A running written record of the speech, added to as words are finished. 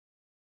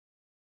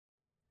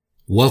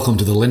Welcome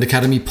to the Lend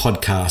Academy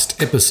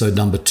podcast, episode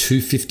number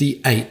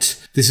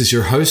 258. This is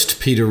your host,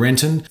 Peter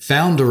Renton,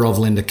 founder of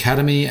Lend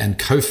Academy and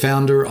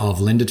co-founder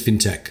of Lend It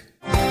FinTech.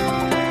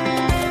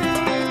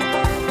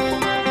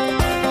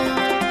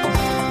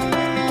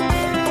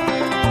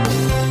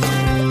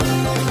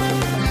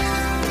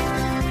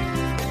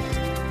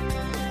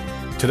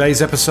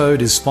 Today's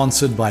episode is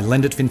sponsored by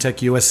Lend It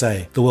FinTech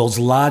USA. The world's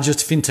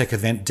largest fintech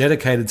event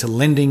dedicated to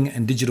lending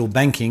and digital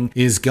banking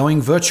is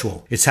going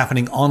virtual. It's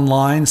happening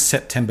online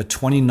September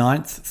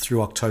 29th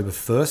through October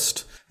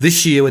 1st.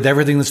 This year, with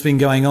everything that's been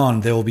going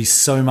on, there will be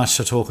so much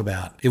to talk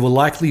about. It will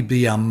likely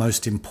be our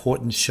most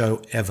important show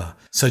ever.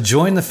 So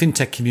join the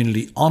fintech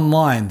community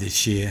online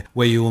this year,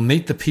 where you will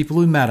meet the people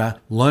who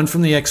matter, learn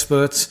from the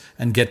experts,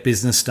 and get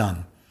business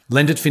done.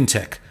 Lend It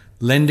FinTech,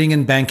 lending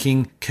and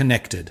banking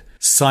connected.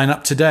 Sign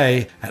up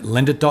today at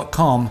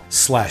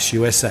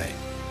lendit.com/USA.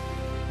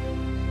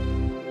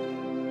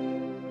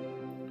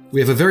 We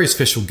have a very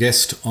special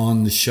guest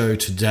on the show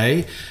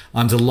today.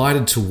 I'm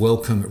delighted to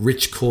welcome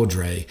Rich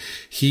Cordray.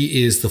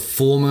 He is the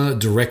former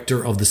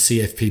director of the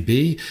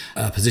CFPB,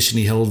 a position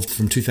he held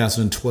from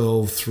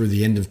 2012 through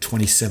the end of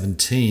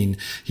 2017.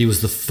 He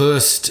was the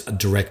first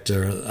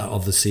director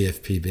of the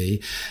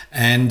CFPB.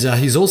 And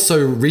he's also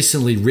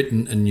recently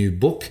written a new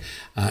book.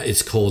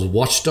 It's called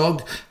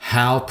Watchdog: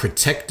 How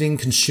Protecting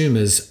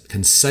Consumers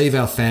Can Save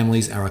Our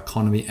Families, Our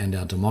Economy, and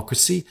Our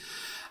Democracy.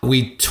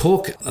 We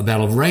talk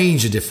about a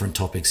range of different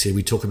topics here.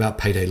 We talk about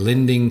payday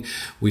lending.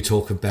 We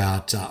talk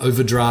about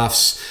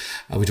overdrafts.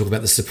 We talk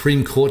about the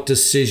Supreme Court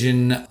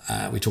decision.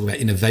 We talk about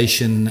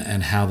innovation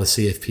and how the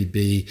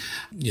CFPB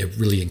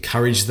really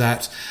encouraged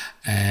that.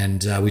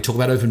 And we talk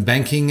about open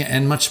banking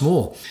and much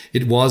more.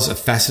 It was a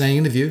fascinating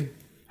interview.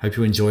 Hope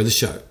you enjoy the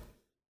show.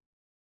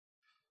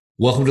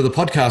 Welcome to the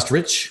podcast,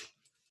 Rich.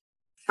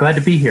 Glad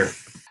to be here.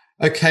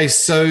 Okay,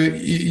 so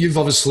you've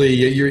obviously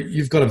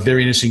you've got a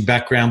very interesting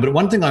background, but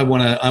one thing I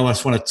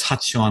just want to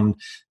touch on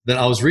that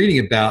I was reading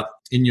about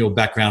in your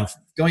background,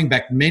 going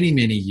back many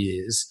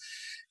years,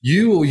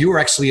 you were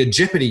actually a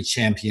Jeopardy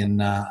champion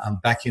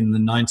back in the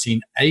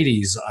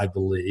 1980s, I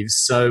believe.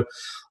 So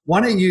why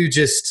don't you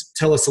just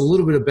tell us a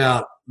little bit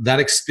about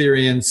that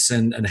experience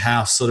and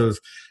how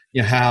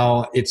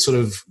how it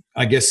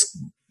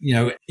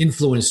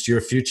influenced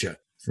your future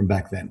from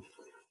back then?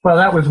 Well,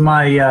 that was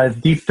my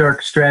deep,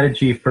 dark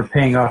strategy for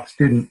paying off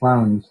student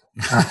loans.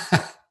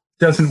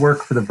 Doesn't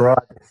work for the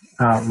broad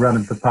run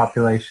of the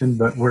population,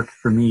 but worked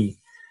for me.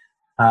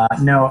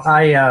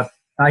 I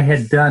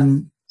had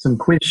done some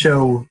quiz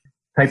show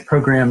type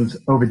programs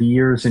over the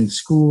years in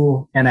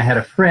school, and I had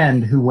a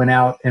friend who went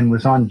out and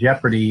was on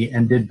Jeopardy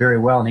and did very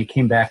well, and he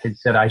came back and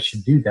said I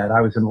should do that. I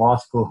was in law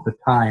school at the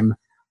time.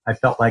 I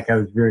felt like I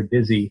was very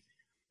busy,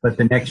 but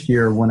the next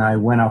year when I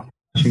went out to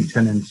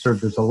Washington and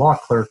served as a law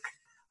clerk,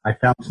 I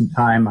found some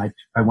time. I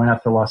went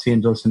out to Los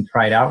Angeles and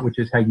tried out, which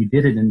is how you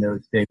did it in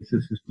those days.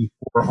 This was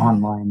before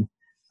online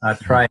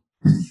trial,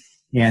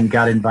 and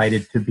got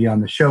invited to be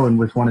on the show and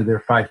was one of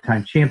their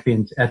 5-time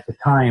champions. At the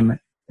time,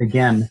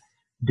 again,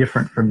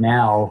 different from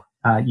now,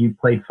 you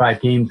played 5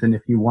 games, and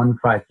if you won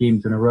 5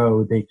 games in a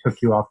row, they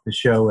took you off the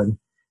show and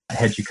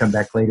had you come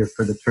back later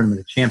for the Tournament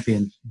of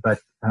Champions. But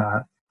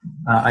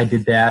I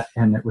did that,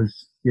 and it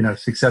was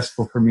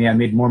successful for me. I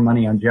made more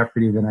money on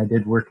Jeopardy than I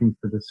did working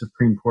for the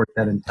Supreme Court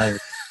that entire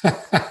time.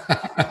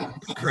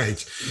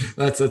 Great.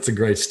 That's a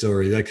great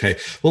story. Okay.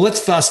 Well, let's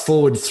fast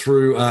forward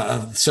through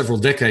several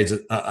decades,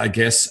 I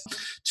guess,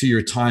 to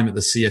your time at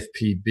the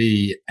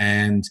CFPB.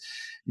 And,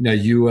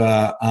 you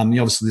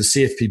obviously the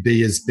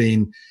CFPB has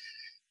been,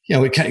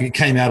 it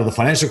came out of the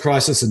financial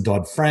crisis and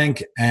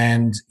Dodd-Frank,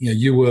 and,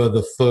 you were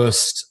the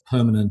first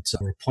permanent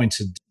or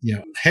appointed,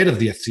 head of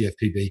the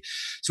CFPB.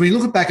 So when you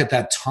look back at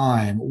that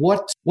time,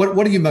 what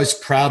are you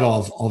most proud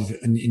of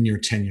in your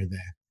tenure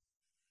there?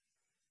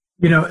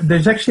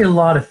 There's actually a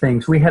lot of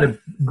things. We had a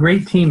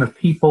great team of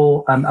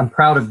people. I'm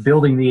proud of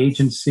building the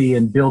agency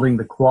and building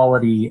the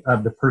quality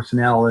of the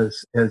personnel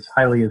as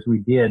highly as we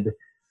did.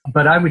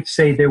 But I would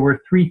say there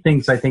were 3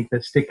 things I think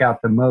that stick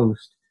out the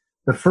most.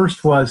 The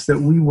first was that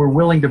we were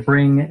willing to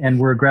bring and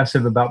were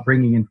aggressive about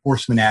bringing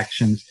enforcement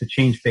actions to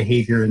change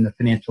behavior in the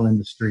financial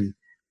industry.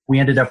 We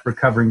ended up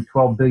recovering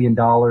 $12 billion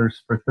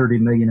for 30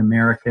 million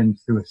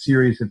Americans through a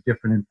series of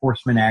different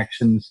enforcement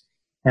actions,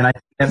 and I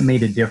think that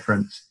made a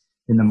difference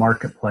in the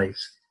marketplace.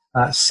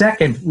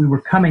 Second, we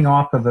were coming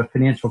off of a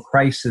financial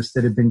crisis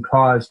that had been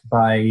caused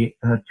by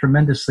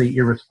tremendously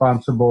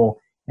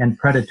irresponsible and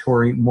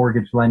predatory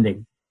mortgage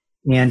lending.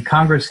 And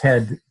Congress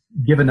had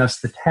given us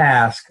the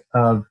task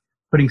of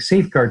putting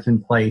safeguards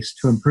in place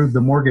to improve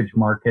the mortgage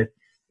market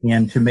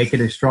and to make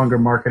it a stronger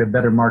market, a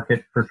better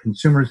market for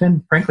consumers,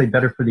 and frankly,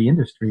 better for the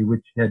industry,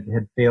 which had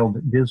failed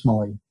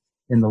dismally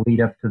in the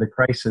lead up to the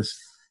crisis.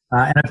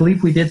 And I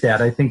believe we did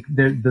that. I think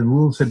the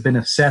rules have been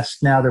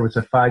assessed now. There was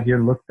a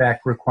 5-year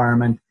look-back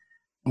requirement.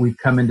 We've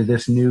come into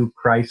this new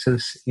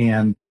crisis,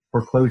 and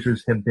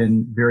foreclosures have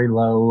been very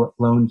low.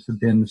 Loans have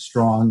been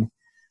strong.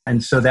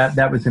 And so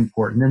that was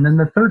important. And then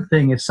the third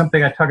thing is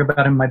something I talk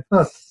about in my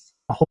book.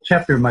 a whole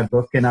chapter of my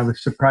book, and I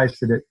was surprised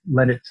that it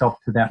lent itself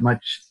to that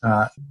much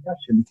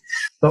discussion.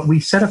 But we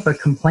set up a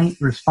complaint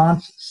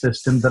response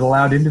system that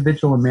allowed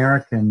individual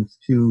Americans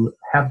to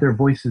have their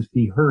voices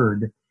be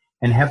heard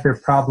and have their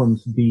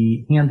problems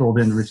be handled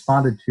and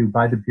responded to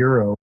by the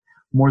Bureau.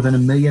 More than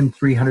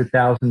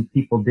 1,300,000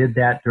 people did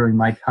that during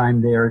my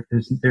time there.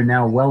 There are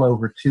now well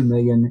over 2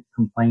 million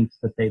complaints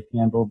that they've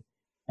handled,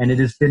 and it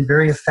has been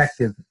very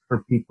effective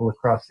for people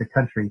across the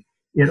country.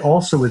 It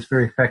also is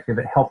very effective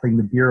at helping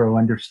the Bureau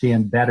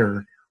understand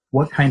better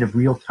what kind of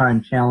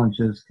real-time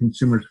challenges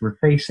consumers were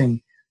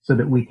facing so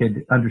that we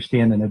could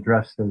understand and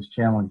address those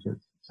challenges.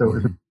 So it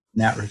was in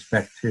that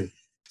respect too.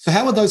 So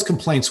how would those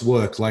complaints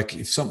work? Like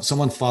if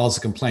someone files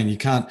a complaint,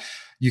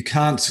 you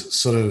can't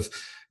sort of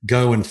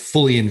go and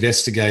fully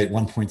investigate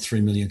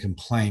 1.3 million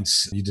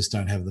complaints. You just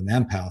don't have the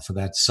manpower for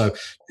that. So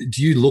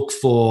do you look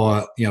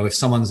for,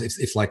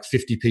 if like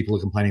 50 people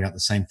are complaining about the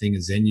same thing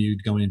as then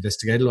you'd go and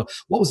investigate it? Or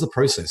what was the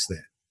process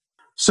there?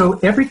 So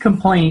every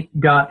complaint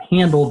got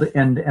handled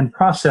and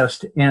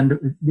processed.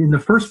 And in the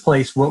first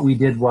place, what we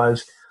did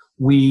was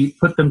we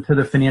put them to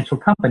the financial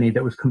company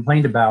that was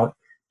complained about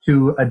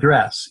to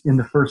address in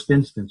the first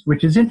instance,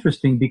 which is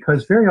interesting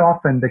because very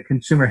often the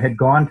consumer had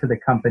gone to the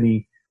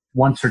company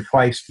once or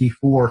twice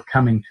before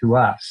coming to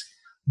us.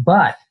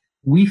 But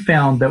we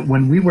found that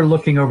when we were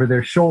looking over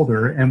their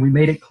shoulder and we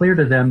made it clear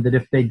to them that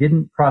if they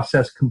didn't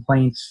process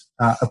complaints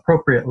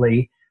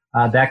appropriately,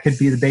 that could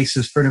be the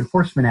basis for an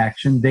enforcement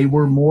action, they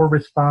were more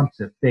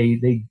responsive.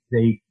 They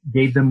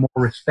gave them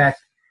more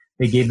respect.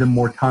 They gave them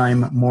more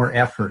time, more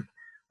effort.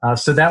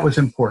 So that was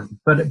important.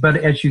 But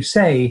as you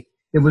say,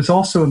 it was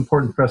also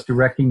important for us to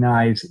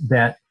recognize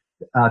that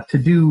to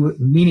do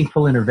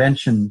meaningful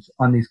interventions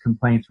on these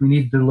complaints, we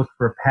needed to look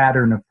for a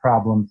pattern of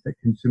problems that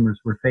consumers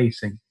were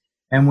facing.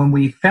 And when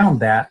we found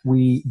that,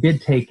 we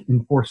did take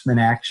enforcement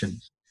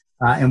actions.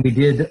 And we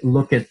did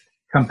look at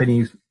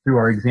companies through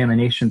our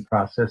examination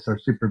process, our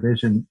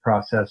supervision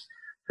process,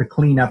 to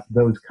clean up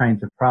those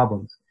kinds of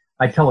problems.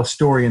 I tell a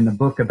story in the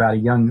book about a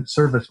young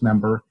service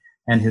member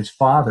and his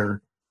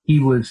father. He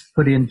was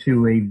put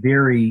into a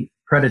very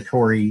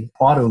predatory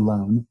auto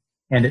loan.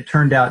 And it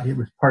turned out it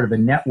was part of a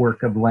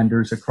network of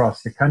lenders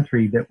across the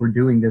country that were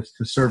doing this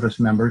to service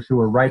members who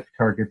were ripe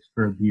targets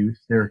for abuse.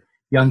 They're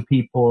young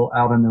people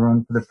out on their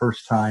own for the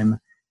first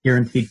time,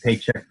 guaranteed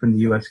paycheck from the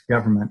U.S.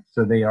 government.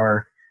 So they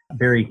are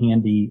very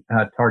handy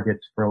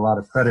targets for a lot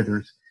of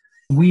predators.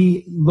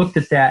 We looked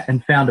at that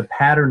and found a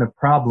pattern of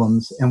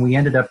problems, and we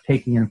ended up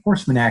taking an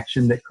enforcement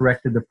action that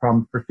corrected the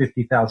problem for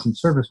 50,000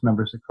 service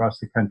members across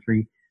the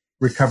country,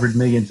 recovered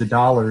millions of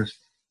dollars,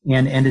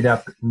 and ended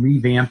up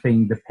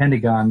revamping the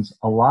Pentagon's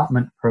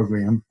allotment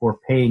program for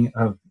paying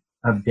of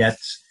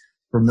debts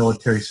for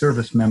military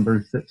service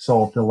members that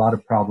solved a lot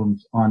of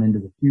problems on into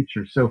the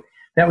future. So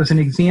that was an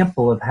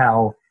example of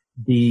how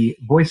the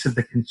voice of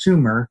the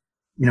consumer,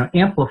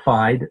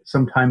 amplified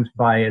sometimes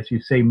by, as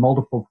you say,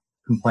 multiple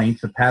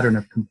complaints, a pattern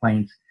of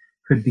complaints,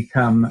 could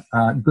become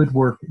good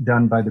work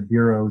done by the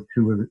Bureau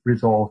to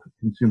resolve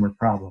consumer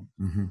problems.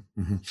 Mm-hmm,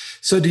 mm-hmm.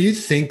 So do you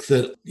think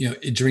that,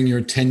 during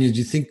your tenure, do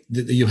you think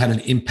that you had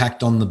an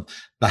impact on the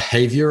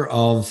behavior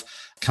of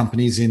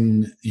companies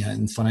in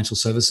financial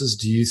services?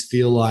 Do you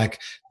feel like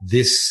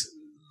the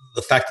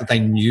fact that they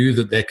knew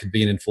that there could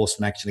be an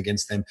enforcement action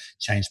against them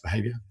changed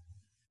behavior?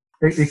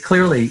 It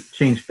clearly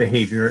changed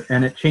behavior,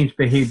 and it changed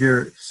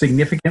behavior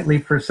significantly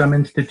for some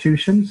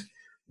institutions,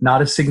 not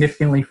as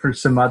significantly for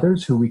some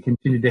others who we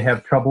continue to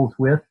have troubles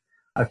with.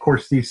 Of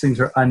course, these things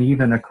are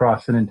uneven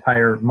across an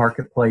entire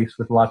marketplace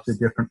with lots of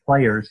different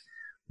players,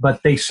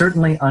 but they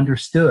certainly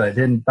understood.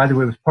 And by the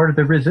way, it was part of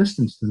the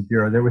resistance to the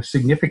Bureau. There was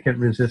significant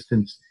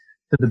resistance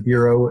to the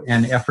Bureau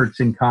and efforts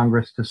in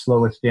Congress to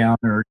slow us down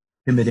or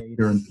intimidate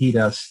or impede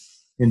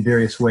us in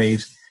various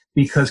ways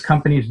because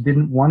companies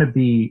didn't want to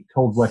be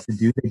told what to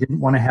do. They didn't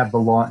want to have the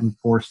law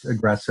enforced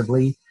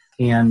aggressively.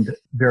 And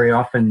very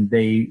often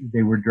they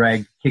were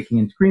dragged kicking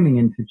and screaming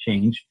into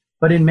change.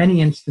 But in many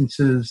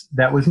instances,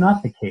 that was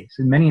not the case.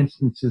 In many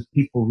instances,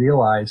 people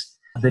realized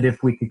that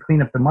if we could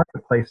clean up the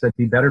marketplace, that'd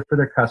be better for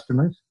their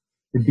customers.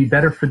 It'd be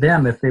better for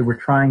them if they were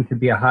trying to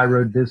be a high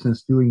road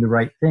business doing the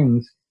right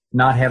things,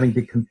 not having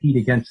to compete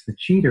against the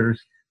cheaters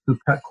who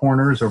cut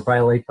corners or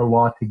violate the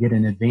law to get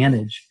an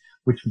advantage,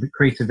 which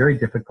creates a very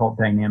difficult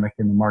dynamic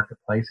in the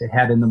marketplace. It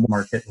had in the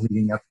market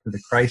leading up to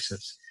the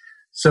crisis.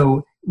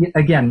 So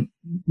again,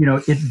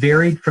 it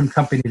varied from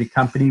company to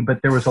company,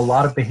 but there was a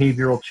lot of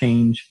behavioral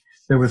change.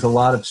 There was a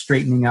lot of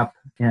straightening up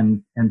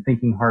and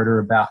thinking harder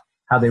about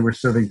how they were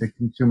serving the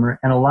consumer,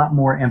 and a lot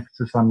more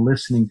emphasis on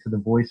listening to the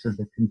voice of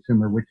the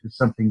consumer, which is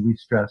something we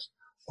stress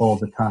all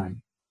the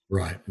time.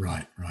 Right.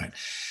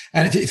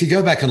 And if you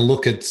go back and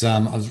look at, I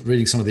was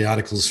reading some of the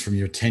articles from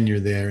your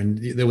tenure there, and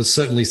there was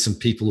certainly some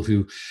people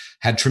who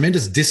had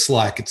tremendous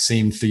dislike, it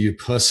seemed, for you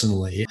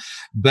personally,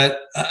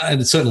 but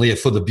and certainly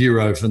for the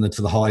Bureau, for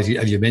the whole, as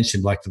you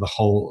mentioned, like for the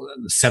whole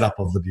setup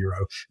of the Bureau.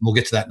 And we'll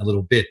get to that in a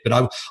little bit.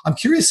 But I'm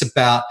curious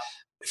about,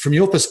 from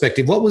your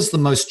perspective, what was the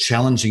most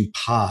challenging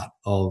part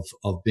of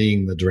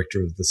being the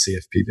director of the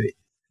CFPB?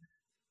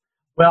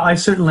 Well, I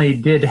certainly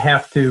did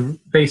have to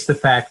face the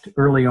fact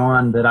early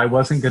on that I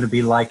wasn't going to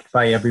be liked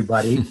by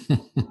everybody. And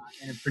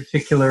in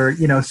particular,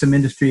 some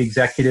industry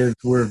executives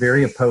were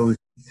very opposed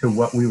to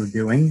what we were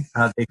doing.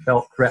 They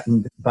felt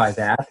threatened by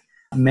that.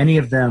 Many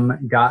of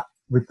them got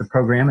with the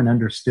program and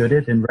understood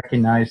it and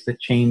recognized that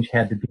change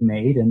had to be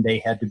made and they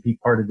had to be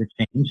part of the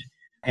change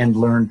and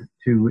learned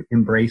to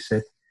embrace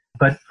it.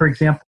 But for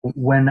example,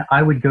 when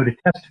I would go to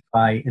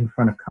testify in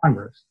front of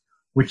Congress,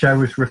 which I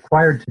was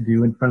required to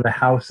do in front of the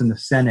House and the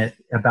Senate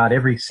about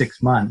every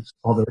 6 months,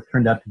 although it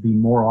turned out to be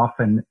more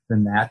often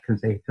than that because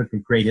they took a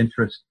great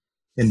interest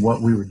in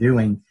what we were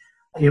doing.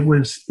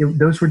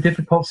 Those were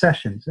difficult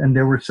sessions, and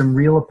there were some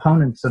real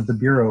opponents of the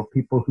Bureau,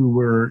 people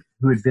who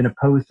had been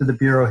opposed to the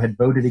Bureau, had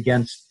voted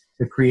against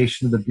the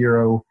creation of the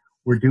Bureau,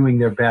 were doing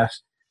their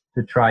best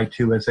to try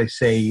to, as I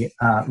say,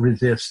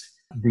 resist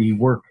the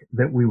work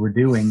that we were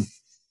doing.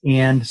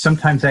 And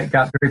sometimes that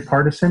got very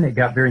partisan, it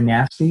got very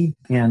nasty,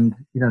 and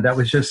that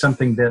was just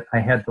something that I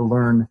had to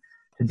learn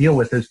to deal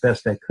with as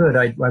best I could.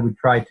 I would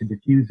try to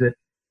diffuse it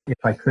if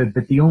I could,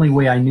 but the only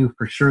way I knew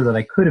for sure that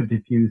I could have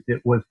diffused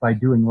it was by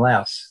doing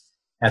less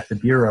at the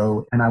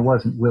Bureau, and I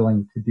wasn't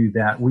willing to do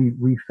that.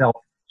 We felt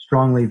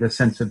strongly the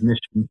sense of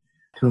mission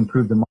to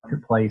improve the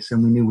marketplace,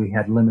 and we knew we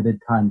had limited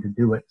time to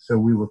do it, so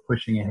we were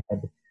pushing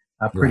ahead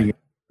pretty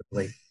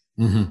aggressively.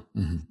 Mm-hmm,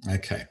 mm-hmm.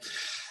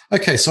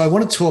 Okay, so I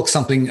want to talk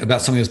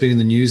about something that's been in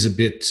the news a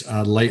bit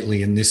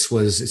lately, and this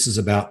is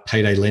about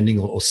payday lending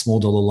or small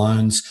dollar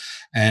loans.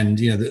 And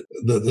the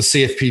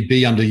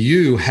CFPB under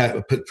you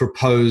have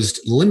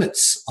proposed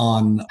limits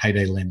on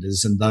payday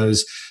lenders, and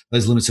those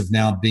limits have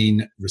now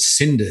been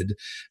rescinded.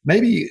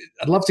 Maybe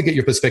I'd love to get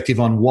your perspective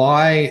on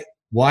why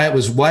it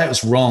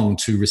was wrong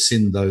to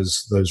rescind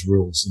those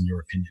rules, in your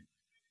opinion.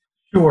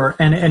 Sure.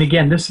 And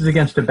again, this is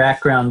against a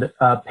background.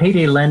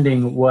 Payday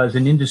lending was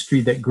an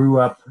industry that grew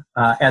up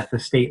at the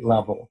state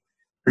level.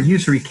 There are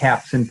usury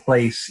caps in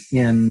place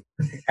in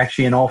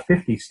all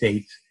 50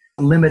 states,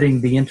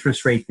 limiting the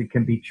interest rate that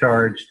can be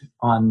charged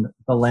on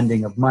the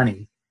lending of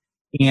money.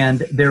 And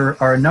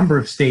there are a number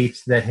of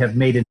states that have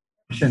made an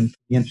exception to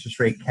the interest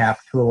rate cap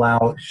to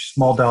allow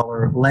small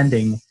dollar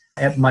lending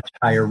at much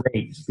higher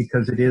rates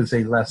because it is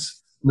a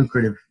less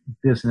lucrative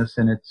business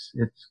and it's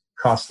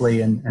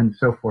costly and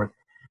so forth.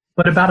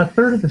 But about a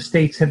third of the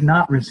states have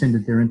not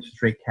rescinded their interest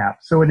rate cap.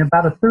 So in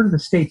about a third of the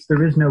states,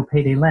 there is no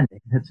payday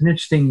lending. It's an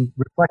interesting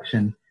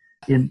reflection.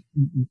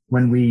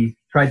 When we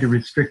tried to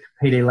restrict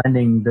payday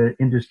lending, the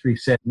industry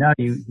said, no,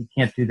 you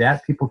can't do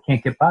that. People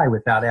can't get by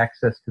without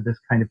access to this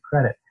kind of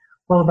credit.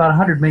 Well, about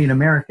 100 million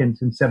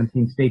Americans in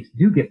 17 states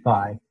do get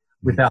by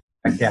without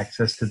direct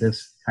access to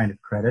this kind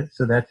of credit.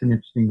 So that's an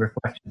interesting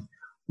reflection.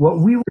 What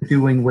we were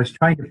doing was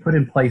trying to put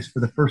in place for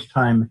the first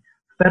time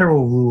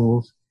federal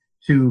rules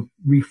to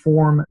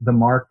reform the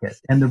market.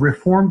 And the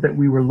reform that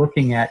we were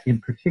looking at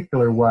in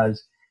particular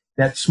was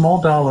that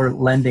small dollar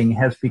lending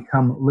has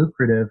become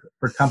lucrative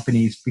for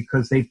companies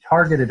because they've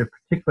targeted a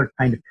particular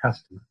kind of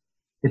customer.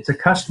 It's a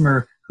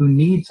customer who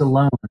needs a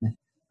loan,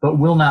 but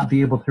will not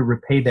be able to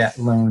repay that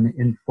loan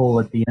in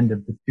full at the end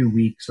of the 2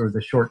 weeks or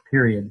the short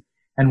period,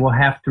 and will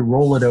have to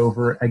roll it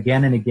over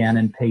again and again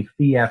and pay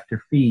fee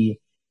after fee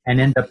and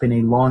end up in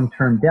a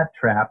long-term debt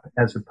trap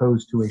as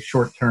opposed to a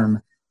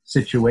short-term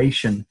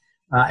situation.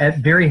 At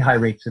very high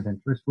rates of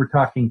interest. We're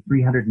talking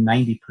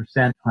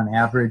 390% on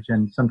average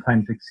and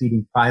sometimes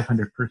exceeding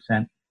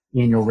 500%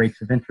 annual rates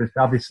of interest,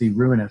 obviously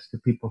ruinous to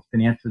people's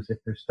finances if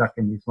they're stuck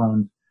in these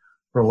loans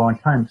for a long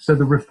time. So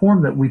the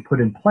reform that we put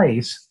in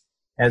place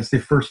as the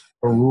first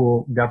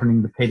rule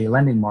governing the payday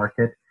lending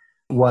market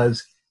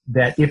was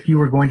that if you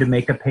were going to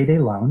make a payday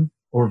loan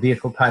or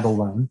vehicle title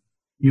loan,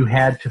 you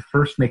had to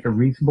first make a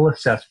reasonable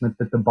assessment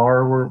that the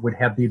borrower would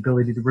have the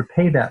ability to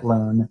repay that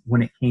loan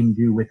when it came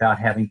due without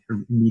having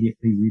to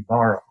immediately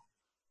reborrow.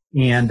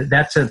 And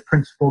that's a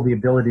principle, the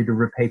ability to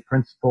repay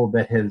principle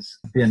that has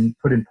been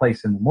put in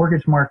place in the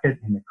mortgage market,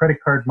 in the credit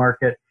card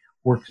market,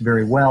 works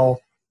very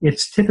well.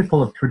 It's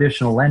typical of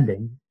traditional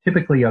lending.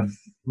 Typically, a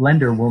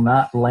lender will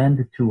not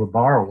lend to a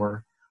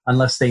borrower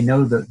unless they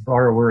know the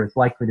borrower is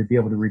likely to be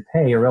able to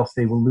repay, or else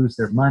they will lose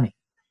their money.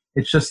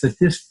 It's just that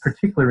this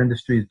particular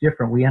industry is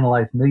different. We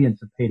analyzed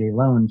millions of payday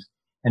loans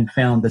and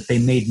found that they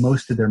made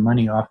most of their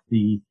money off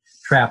the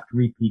trapped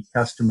repeat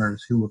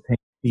customers who were paying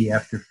fee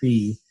after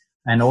fee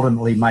and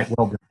ultimately might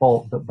well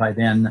default, but by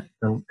then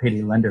the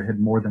payday lender had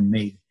more than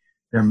made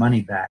their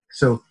money back.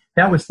 So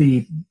that was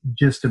the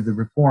gist of the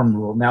reform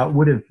rule. Now, it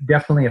would have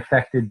definitely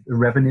affected the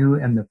revenue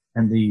and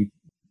the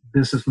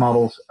business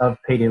models of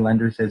payday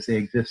lenders as they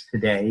exist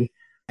today,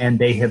 and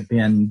they have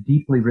been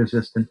deeply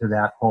resistant to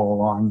that all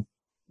along.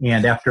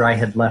 And after I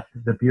had left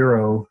the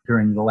Bureau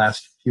during the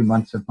last few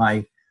months of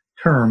my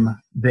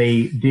term,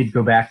 they did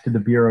go back to the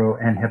Bureau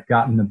and have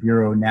gotten the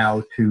Bureau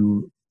now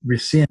to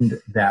rescind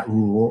that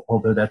rule,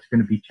 although that's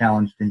going to be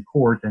challenged in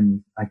court.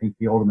 And I think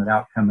the ultimate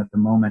outcome at the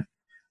moment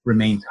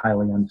remains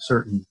highly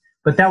uncertain.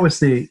 But that was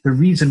the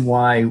reason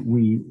why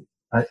we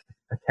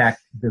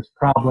attacked this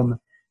problem.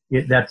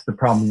 That's the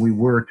problem we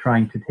were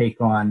trying to take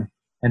on.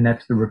 And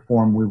that's the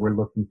reform we were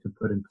looking to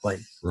put in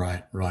place.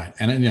 Right.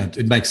 And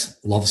it makes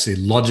obviously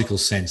logical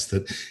sense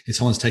that if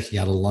someone's taking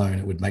out a loan,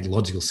 it would make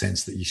logical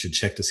sense that you should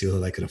check to see whether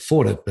they could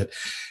afford it. But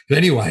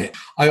anyway,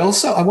 I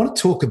want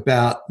to talk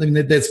about,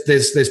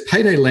 there's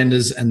payday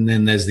lenders, and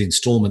then there's the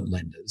installment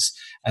lenders,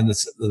 and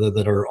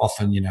that are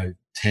often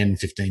 10,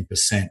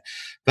 15%.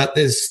 But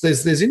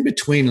there's in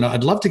between, and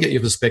I'd love to get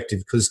your perspective,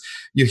 because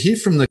you hear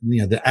from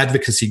the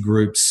advocacy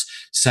groups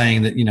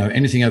saying that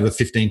anything over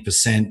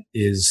 15%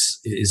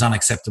 is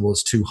unacceptable,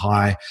 it's too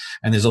high,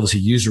 and there's obviously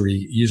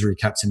usury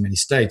caps in many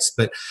states.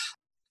 But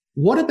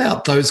what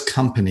about those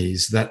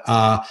companies that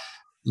are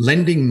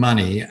lending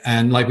money?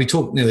 And like we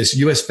talked, this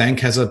US Bank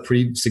has a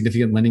pretty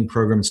significant lending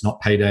program. It's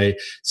not payday.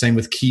 Same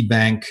with Key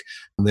Bank.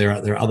 There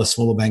are other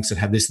smaller banks that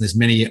have this, and there's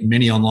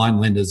many online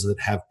lenders that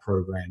have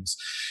programs.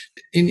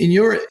 In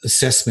your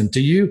assessment,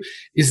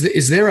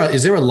 is there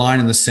a line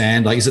in the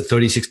sand? Like, is it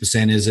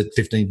 36%? Is it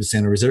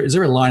 15%? Or is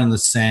there a line in the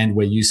sand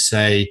where you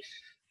say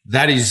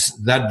that is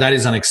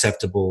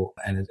unacceptable,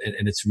 and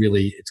it's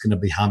going to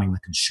be harming the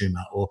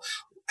consumer? Or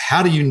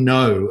how do you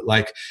know?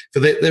 Like,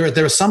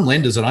 there are some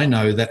lenders that I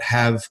know that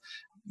have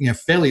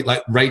fairly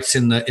like rates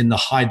in the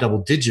high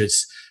double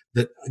digits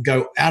that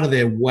go out of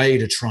their way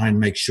to try and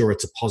make sure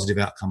it's a positive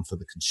outcome for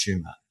the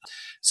consumer.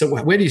 So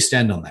where do you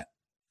stand on that?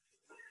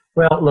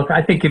 Well, look,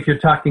 I think if you're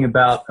talking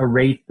about a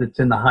rate that's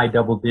in the high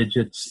double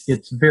digits,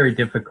 it's very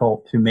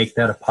difficult to make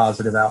that a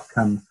positive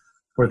outcome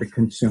for the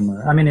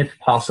consumer. I mean, it's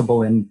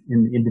possible in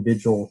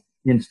individual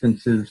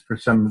instances for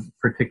some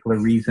particular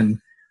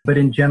reason, but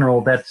in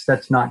general,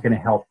 that's not going to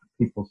help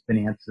people's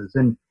finances.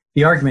 And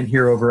the argument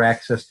here over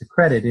access to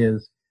credit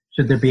is,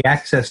 should there be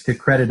access to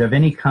credit of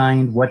any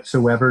kind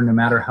whatsoever, no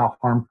matter how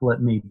harmful it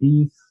may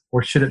be,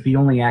 or should it be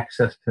only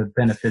access to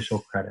beneficial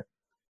credit?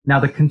 Now,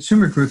 the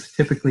consumer groups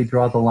typically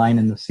draw the line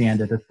in the sand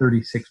at a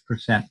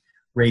 36%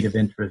 rate of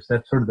interest.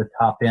 That's sort of the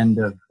top end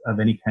of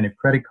any kind of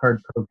credit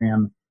card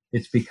program.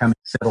 It's become a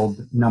settled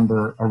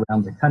number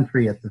around the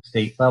country at the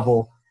state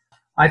level.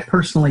 I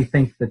personally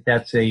think that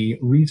that's a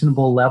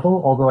reasonable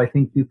level, although I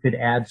think you could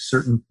add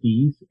certain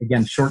fees.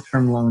 Again,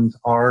 short-term loans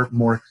are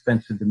more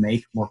expensive to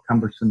make, more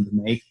cumbersome to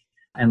make,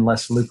 and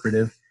less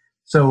lucrative.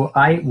 So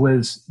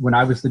when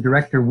I was the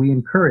director, we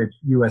encouraged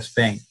US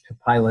Bank to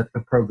pilot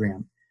a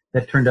program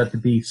that turned out to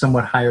be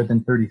somewhat higher than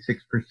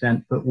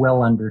 36%, but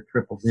well under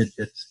triple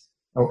digits,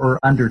 or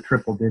under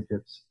triple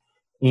digits,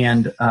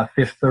 and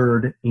Fifth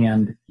Third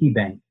and Key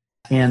Bank.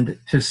 And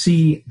to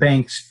see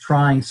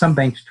some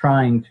banks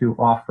trying to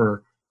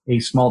offer a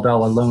small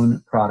dollar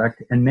loan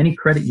product, and many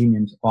credit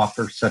unions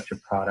offer such a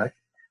product,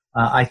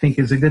 I think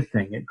is a good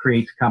thing. It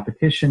creates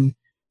competition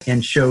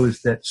and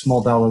shows that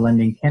small dollar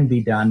lending can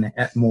be done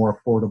at more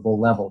affordable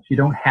levels. You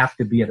don't have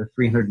to be at a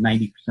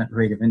 390%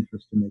 rate of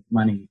interest to make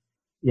money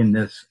in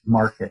this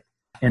market.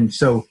 And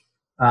so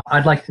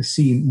I'd like to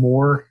see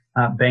more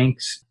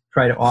banks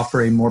try to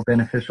offer a more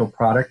beneficial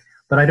product.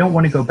 But I don't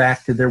want to go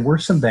back to, there were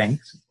some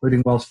banks,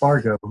 including Wells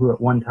Fargo, who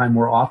at one time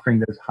were offering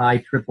those high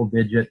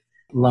triple-digit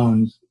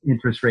loans,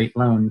 interest rate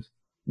loans,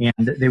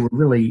 and they were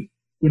really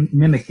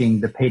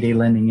mimicking the payday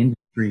lending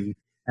industry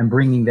and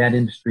bringing that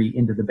industry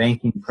into the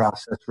banking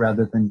process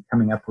rather than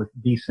coming up with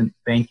decent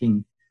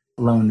banking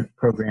loan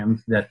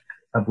programs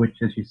of which,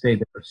 as you say,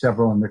 there are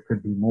several and there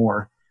could be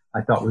more.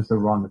 I thought was the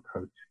wrong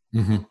approach.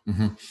 Mm-hmm,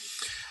 mm-hmm.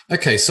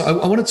 Okay, so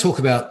I want to talk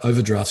about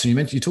overdrafts.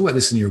 And you talk about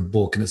this in your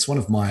book, and it's one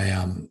of my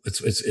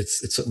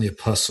it's certainly a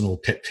personal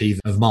pet peeve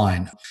of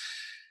mine.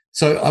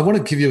 So I want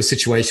to give you a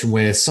situation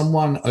where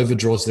someone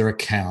overdraws their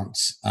account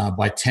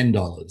by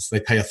 $10. They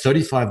pay a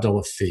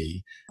 $35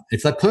 fee.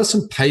 If that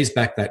person pays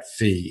back that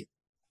fee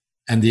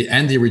and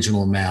the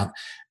original amount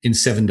in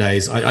 7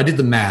 days, I did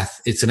the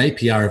math. It's an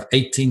APR of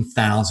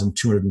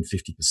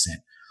 18,250%.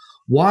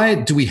 Why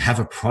do we have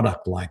a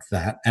product like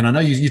that? And I know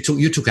you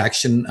took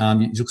action.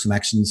 You took some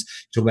actions.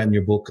 You talk about in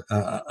your book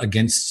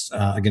against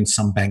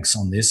some banks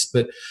on this,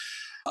 but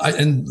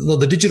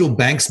the digital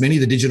banks, many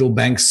of the digital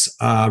banks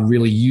are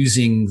really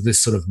using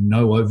this sort of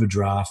no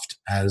overdraft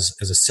as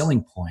a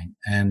selling point.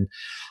 And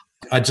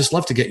I'd just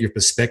love to get your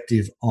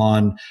perspective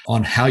on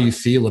how you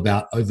feel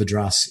about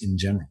overdrafts in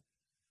general.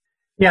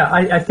 Yeah,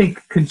 I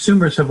think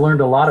consumers have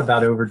learned a lot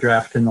about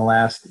overdraft in the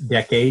last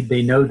decade.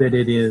 They know that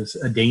it is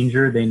a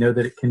danger. They know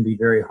that it can be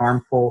very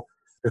harmful.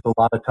 There's a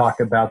lot of talk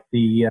about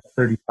the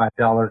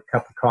 $35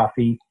 cup of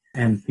coffee,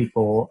 and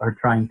people are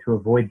trying to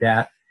avoid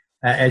that.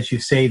 As you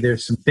say,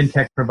 there's some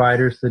fintech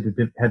providers that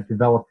have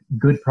developed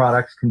good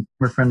products,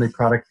 consumer-friendly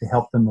products to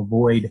help them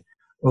avoid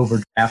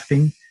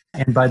overdrafting.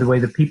 And by the way,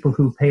 the people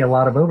who pay a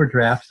lot of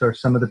overdrafts are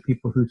some of the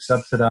people who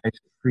subsidize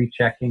free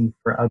checking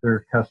for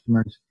other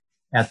customers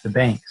at the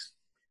banks.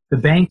 The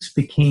banks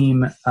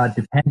became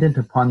dependent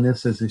upon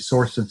this as a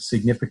source of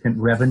significant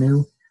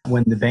revenue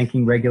when the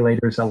banking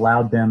regulators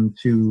allowed them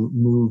to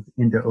move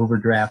into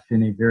overdraft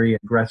in a very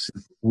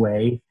aggressive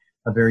way,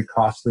 a very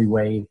costly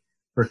way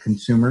for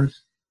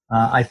consumers.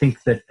 I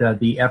think that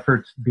the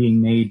efforts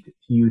being made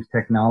to use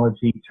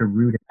technology to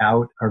root it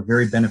out are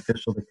very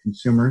beneficial to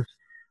consumers.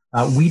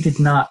 We did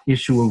not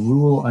issue a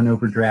rule on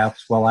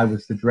overdrafts while I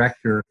was the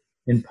director,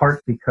 in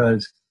part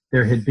because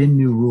there had been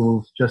new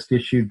rules just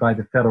issued by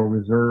the Federal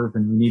Reserve,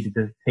 and we needed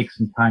to take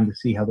some time to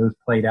see how those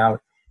played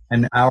out.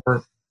 And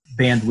our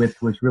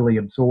bandwidth was really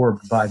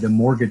absorbed by the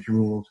mortgage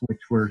rules, which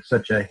were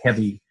such a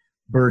heavy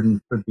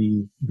burden for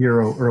the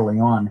Bureau early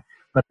on.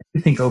 But I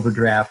do think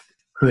overdraft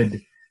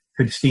could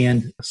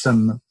stand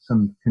some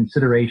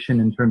consideration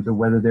in terms of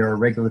whether there are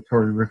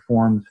regulatory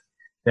reforms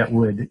that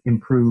would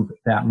improve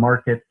that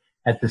market.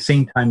 At the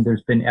same time,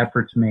 there's been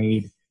efforts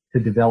made to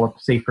develop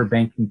safer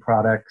banking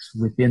products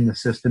within the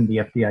system. The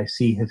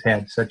FDIC has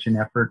had such an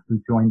effort.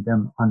 We joined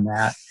them on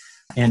that.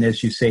 And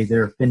as you say,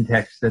 there are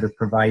fintechs that are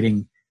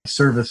providing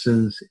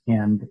services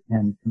and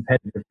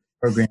competitive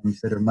programs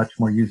that are much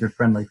more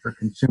user-friendly for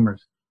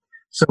consumers.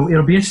 So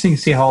it'll be interesting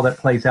to see how all that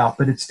plays out,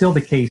 but it's still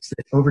the case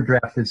that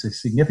overdraft is a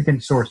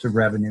significant source of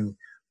revenue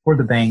for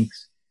the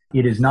banks.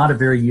 It is not a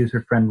very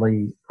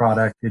user-friendly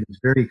product. It is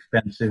very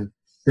expensive.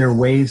 There are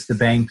ways the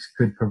banks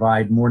could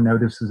provide more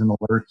notices and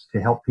alerts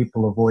to help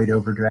people avoid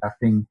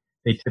overdrafting.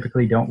 They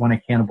typically don't want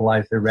to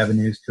cannibalize their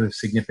revenues to a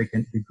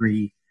significant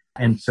degree.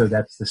 And so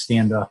that's the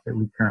standoff that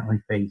we currently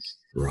face.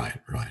 Right.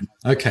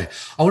 Okay.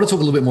 I want to talk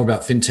a little bit more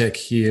about fintech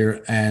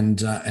here, and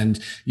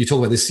you talk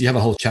about this. You have a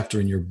whole chapter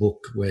in your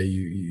book where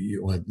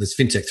there's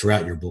fintech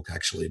throughout your book,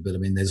 actually. But I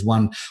mean, there's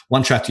one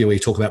chapter where you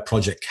talk about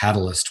Project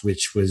Catalyst,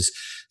 which was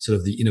sort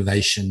of the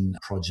innovation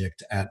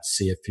project at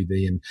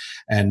CFPB,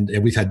 and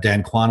we've had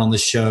Dan Kwan on the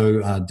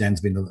show.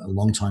 Dan's been a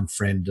longtime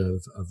friend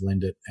of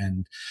Lendit,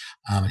 and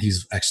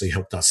he's actually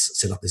helped us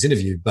set up this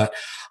interview. But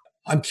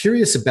I'm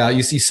curious about,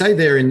 you say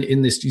there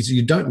in this,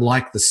 you don't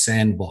like the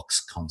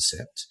sandbox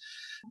concept.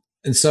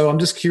 And so I'm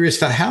just curious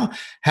for how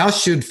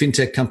should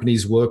fintech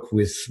companies work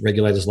with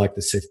regulators like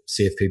the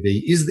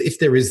CFPB if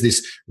there is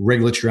this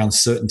regulatory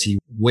uncertainty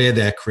where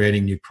they're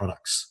creating new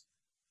products?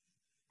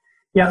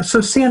 Yeah,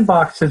 so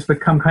sandbox has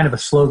become kind of a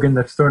slogan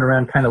that's thrown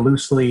around kind of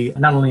loosely,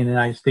 not only in the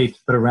United States,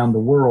 but around the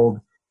world.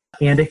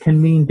 And it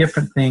can mean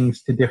different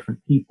things to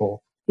different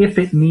people. If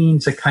it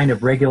means a kind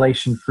of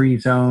regulation-free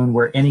zone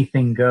where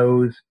anything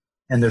goes,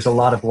 and there's a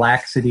lot of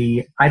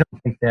laxity, I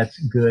don't think that's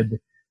good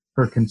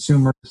for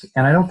consumers.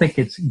 And I don't think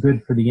it's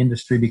good for the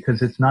industry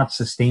because it's not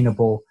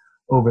sustainable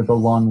over the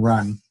long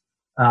run.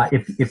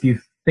 If you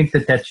think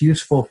that that's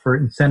useful for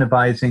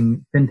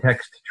incentivizing fintechs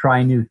to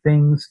try new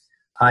things,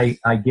 I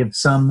give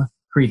some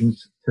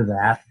credence to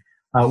that.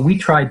 We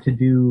tried to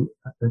do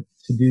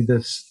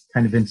this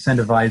kind of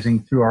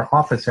incentivizing through our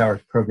office hours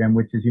program,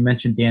 which, as you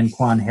mentioned, Dan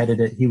Kwan headed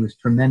it. He was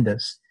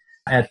tremendous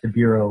at the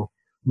Bureau.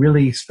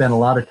 Really spent a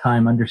lot of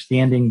time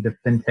understanding the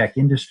fintech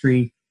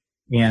industry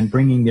and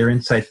bringing their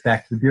insights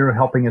back to the Bureau,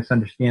 helping us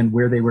understand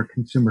where they were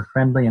consumer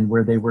friendly and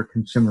where they were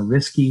consumer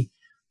risky.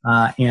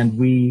 And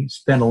we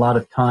spent a lot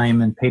of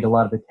time and paid a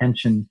lot of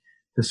attention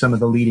to some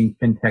of the leading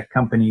fintech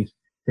companies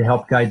to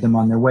help guide them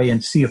on their way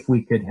and see if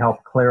we could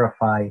help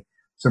clarify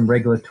some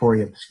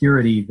regulatory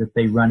obscurity that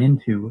they run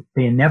into.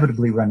 They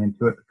inevitably run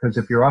into it because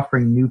if you're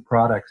offering new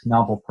products,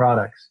 novel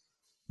products,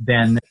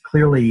 then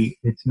clearly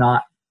it's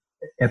not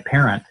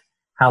apparent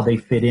how they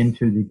fit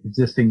into the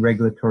existing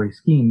regulatory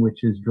scheme,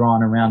 which is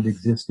drawn around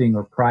existing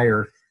or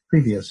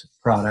previous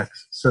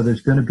products. So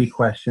there's going to be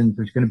questions,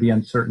 there's going to be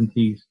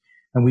uncertainties,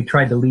 and we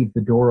tried to leave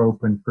the door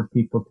open for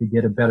people to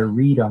get a better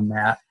read on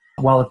that,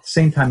 while at the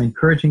same time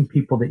encouraging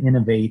people to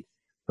innovate,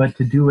 but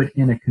to do it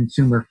in a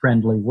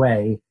consumer-friendly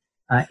way,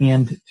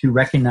 and to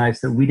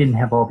recognize that we didn't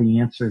have all the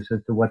answers as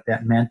to what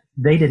that meant.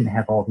 They didn't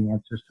have all the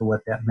answers to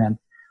what that meant,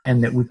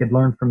 and that we could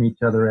learn from each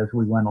other as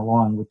we went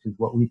along, which is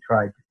what we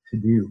tried to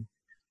do.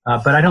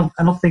 But I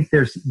don't think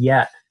there's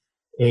yet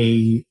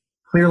a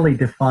clearly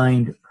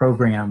defined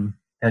program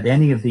at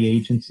any of the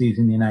agencies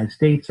in the United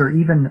States or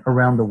even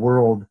around the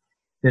world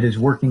that is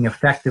working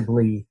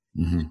effectively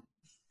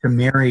to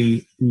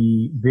marry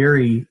the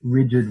very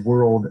rigid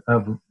world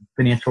of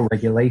financial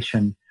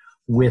regulation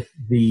with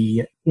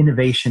the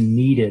innovation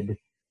needed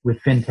with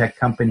fintech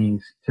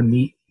companies to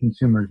meet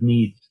consumers'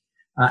 needs.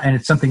 And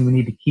it's something we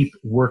need to keep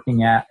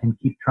working at and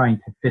keep trying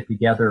to fit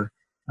together.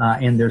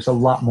 And there's a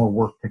lot more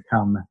work to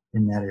come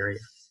in that area.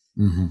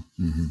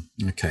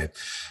 Okay.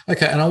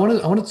 And I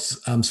want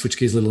to switch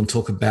gears a little and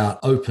talk about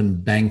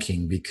open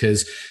banking,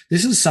 because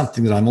this is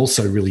something that I'm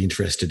also really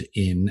interested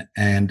in,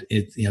 and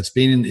it's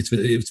been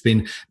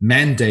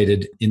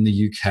mandated in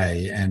the UK,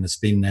 and it's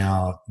been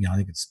now, I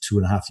think it's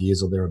 2.5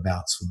 years or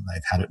thereabouts when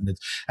they've had it. And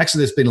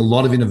there's been a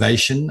lot of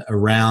innovation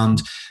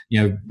around,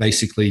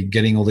 basically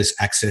getting all this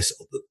access.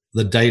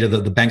 The data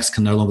that the banks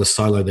can no longer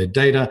silo their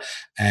data,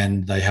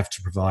 and they have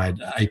to provide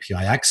API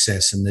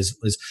access. And there's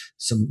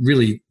some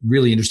really,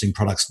 really interesting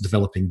products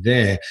developing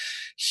there.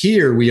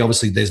 Here,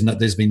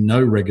 there's been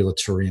no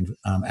regulatory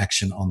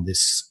action on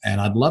this.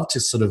 And I'd love to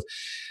sort of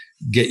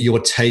get your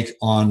take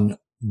on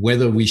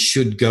whether we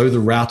should go the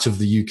route of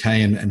the UK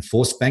and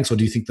force banks, or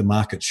do you think the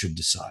market should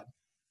decide?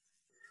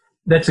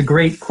 That's a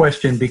great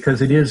question,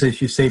 because it is,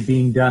 as you say,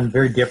 being done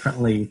very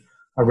differently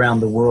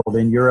around the world.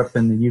 In Europe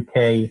and the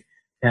UK,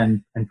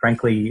 and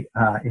frankly,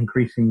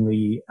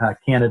 increasingly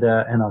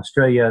Canada and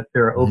Australia,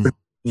 there are open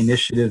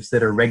initiatives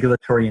that are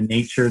regulatory in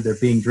nature. They're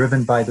being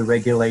driven by the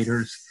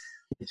regulators.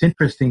 it's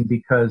interesting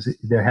because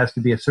there has to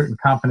be a certain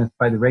confidence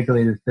by the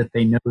regulators that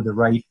they know the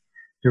right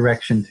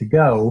direction to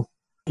go.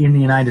 In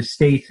the United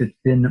States, it's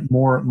been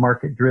more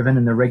market driven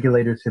and the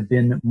regulators have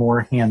been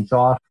more hands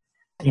off.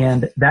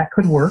 And that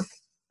could work.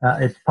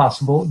 It's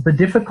possible. The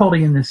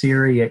difficulty in this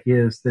area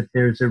is that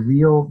there's a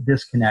real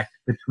disconnect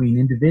between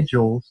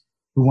individuals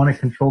who want to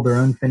control their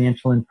own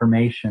financial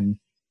information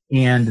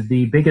and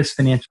the biggest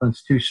financial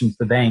institutions,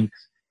 the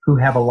banks, who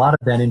have a lot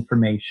of that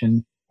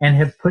information and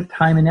have put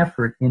time and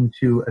effort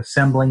into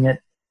assembling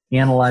it,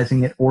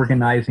 analyzing it,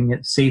 organizing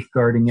it,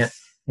 safeguarding it,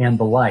 and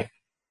the like.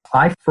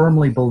 I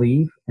firmly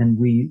believe, and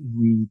we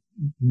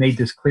made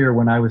this clear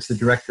when I was the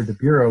director of the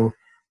Bureau,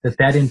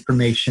 that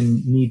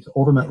information needs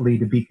ultimately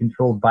to be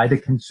controlled by the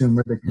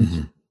consumer. The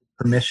consumer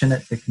permission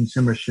it. The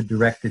consumer should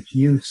direct its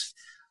use.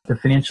 The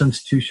financial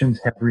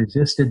institutions have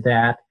resisted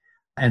that,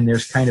 and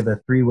there's kind of a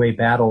three-way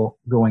battle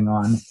going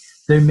on.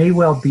 There may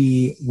well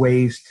be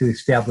ways to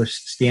establish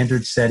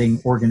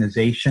standard-setting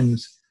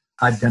organizations.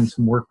 I've done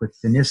some work with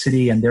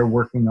Finicity, and they're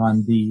working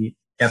on the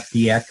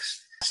FDX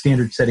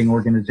standard-setting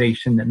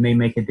organization that may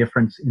make a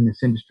difference in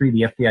this industry.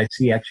 The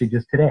FDIC actually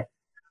just today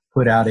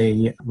put out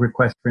a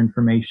request for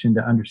information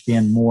to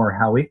understand more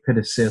how it could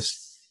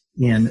assist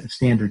in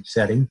standard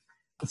setting.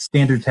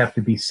 Standards have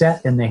to be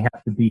set and they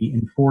have to be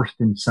enforced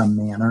in some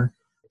manner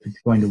if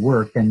it's going to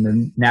work. And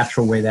the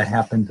natural way that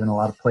happens in a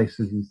lot of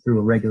places is through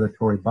a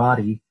regulatory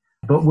body.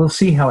 But we'll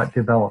see how it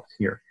develops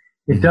here.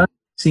 It does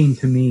seem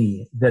to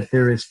me that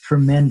there is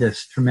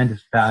tremendous,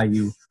 tremendous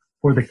value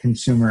for the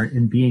consumer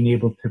in being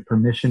able to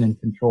permission and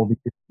control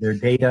their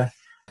data,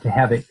 to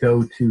have it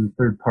go to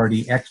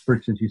third-party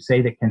experts, as you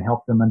say, that can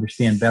help them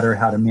understand better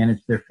how to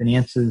manage their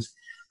finances,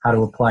 how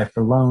to apply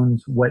for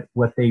loans,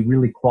 what they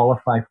really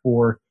qualify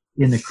for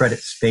in the credit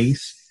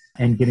space,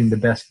 and getting the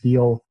best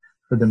deal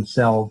for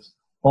themselves.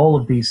 All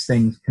of these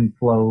things can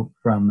flow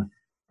from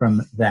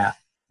that.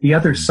 The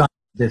other side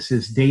of this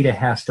is data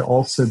has to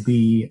also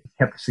be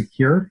kept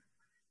secure,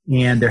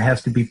 and there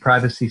has to be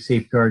privacy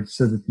safeguards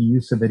so that the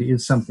use of it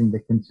is something the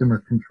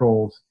consumer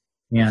controls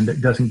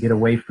and doesn't get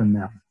away from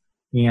them.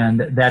 And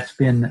that's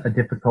been a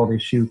difficult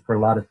issue for a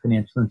lot of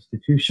financial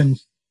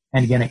institutions.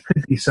 And again, it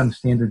could be some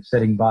standard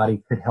setting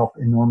body could help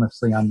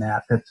enormously on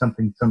that. That's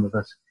something some of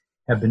us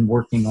have been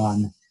working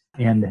on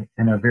and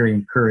are very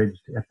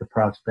encouraged at the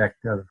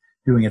prospect of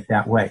doing it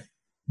that way.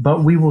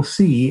 But we will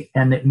see,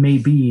 and it may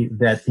be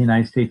that the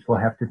United States will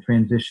have to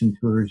transition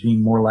to a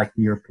regime more like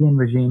the European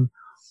regime,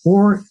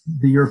 or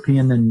the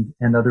European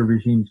and other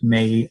regimes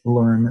may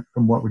learn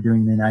from what we're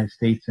doing in the United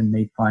States and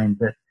may find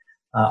that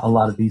a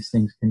lot of these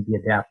things can be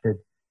adapted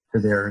to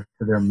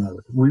their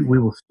mode. We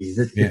will see.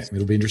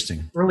 It'll be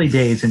interesting. Early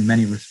days in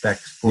many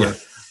respects for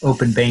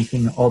open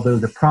banking, although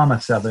the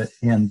promise of it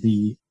and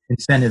the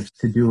incentives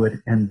to do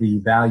it and the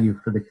value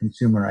for the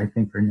consumer, I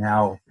think, are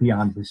now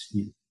beyond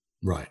dispute.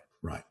 Right.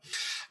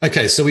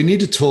 Okay, so we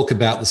need to talk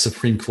about the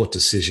Supreme Court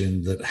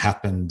decision that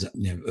happened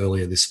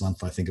earlier this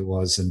month, I think it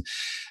was,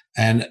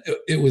 and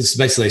it was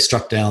basically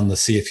struck down the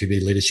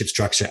CFPB leadership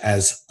structure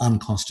as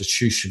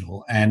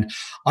unconstitutional. And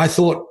I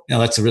thought,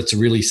 that's a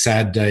really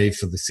sad day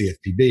for the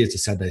CFPB. It's a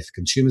sad day for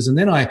consumers. And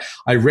then I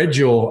read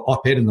your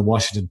op-ed in the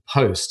Washington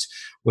Post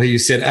where you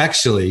said,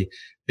 actually,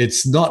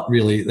 it's not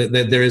really,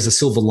 there is a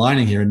silver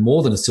lining here, and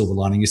more than a silver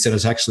lining. You said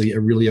it's actually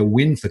really a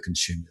win for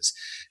consumers.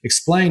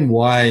 Explain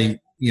why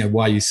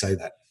you say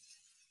that.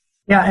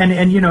 Yeah, and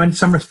in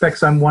some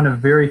respects, I'm one of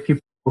very few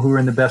people who are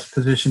in the best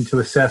position to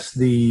assess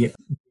the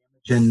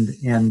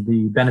and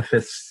the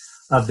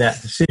benefits of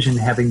that decision,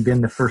 having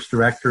been the first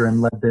director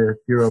and led the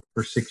Bureau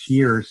for 6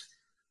 years,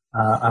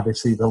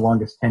 obviously the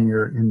longest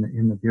tenure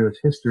in the Bureau's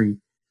history.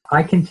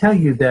 I can tell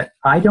you that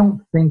I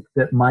don't think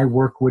that my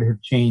work would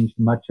have changed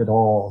much at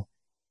all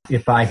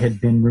if I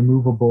had been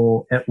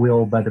removable at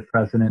will by the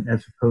president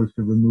as opposed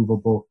to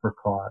removable for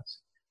cause.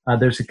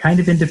 There's a kind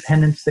of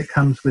independence that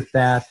comes with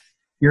that.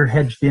 You're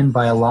hedged in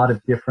by a lot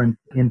of different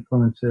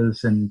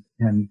influences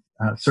and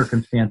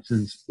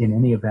circumstances in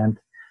any event.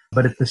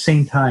 But at the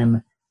same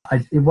time,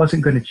 it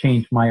wasn't going to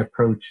change my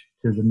approach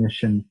to the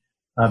mission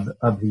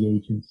of the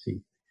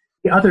agency.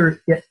 The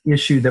other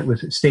issue that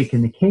was at stake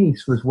in the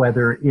case was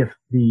whether if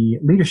the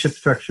leadership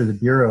structure of the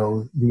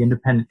Bureau, the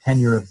independent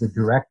tenure of the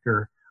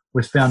director,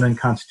 was found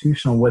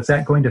unconstitutional, was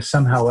that going to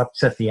somehow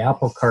upset the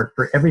apple cart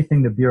for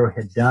everything the Bureau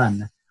had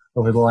done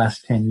over the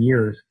last 10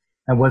 years?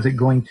 And was it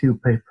going to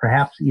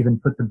perhaps even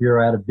put the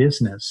Bureau out of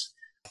business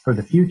for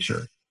the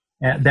future?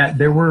 That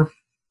there were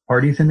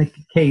parties in the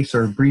case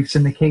or briefs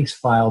in the case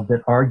filed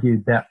that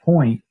argued that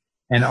point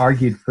and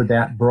argued for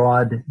that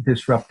broad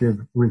disruptive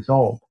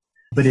result.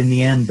 But in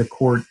the end, the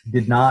court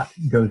did not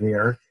go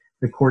there.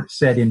 The court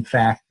said, in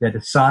fact, that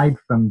aside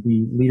from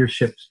the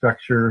leadership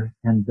structure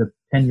and the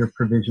tenure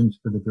provisions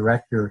for the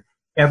director,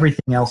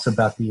 everything else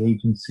about the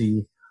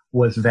agency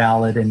was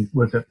valid and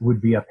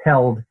would be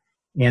upheld,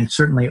 and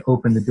certainly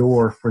opened the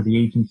door for the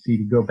agency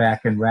to go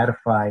back and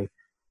ratify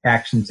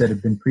actions that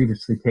have been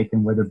previously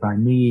taken, whether by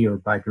me or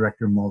by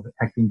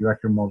Acting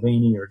Director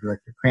Mulvaney or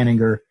Director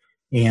Kraninger,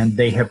 and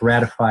they have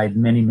ratified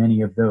many,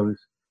 many of those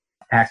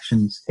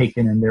actions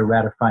taken, and they're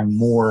ratifying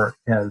more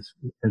as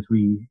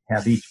we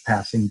have each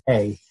passing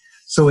day,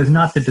 so as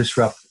not to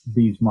disrupt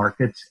these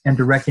markets and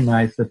to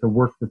recognize that the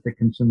work that the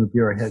Consumer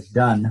Bureau has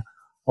done,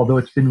 although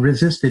it's been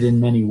resisted in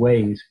many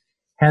ways,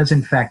 has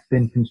in fact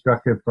been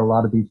constructive for a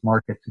lot of these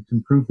markets. It's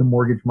improved the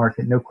mortgage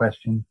market, no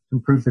question. It's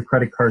improved the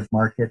credit card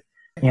market,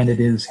 and it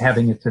is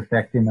having its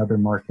effect in other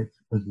markets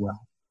as well.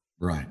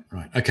 Right.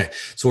 Okay.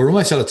 So we're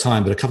almost out of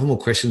time, but a couple more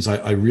questions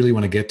I really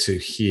want to get to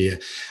here.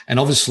 And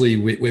obviously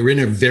we're in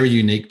a very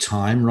unique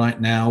time right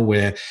now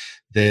where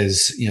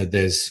there's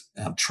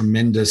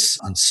tremendous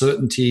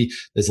uncertainty.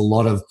 There's a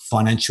lot of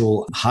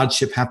financial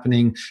hardship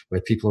happening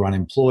where people are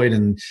unemployed.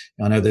 And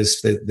I know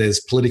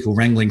there's political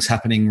wranglings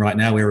happening right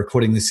now. We're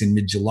recording this in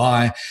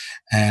mid-July,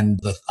 and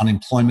the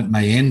unemployment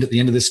may end at the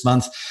end of this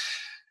month.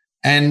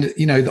 And,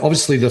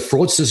 obviously the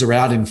fraudsters are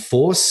out in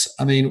force.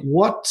 I mean,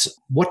 what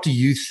do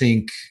you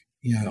think?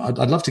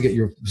 I'd love to get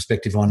your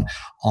perspective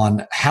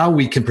on how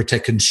we can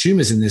protect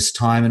consumers in this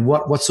time, and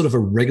what sort of a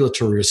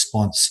regulatory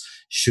response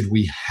should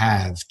we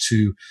have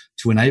to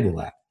enable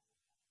that?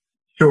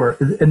 Sure.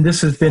 And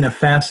this has been a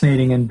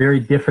fascinating and very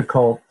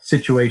difficult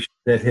situation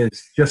that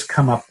has just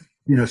come up,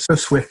 so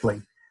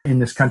swiftly in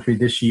this country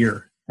this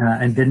year,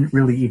 and didn't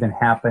really even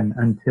happen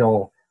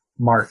until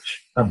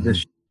March of this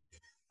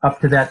year.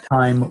 Up to that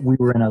time, we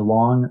were in a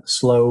long,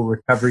 slow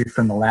recovery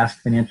from the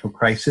last financial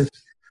crisis.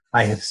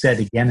 I have said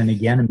again and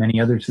again, and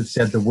many others have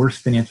said, the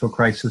worst financial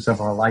crisis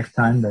of our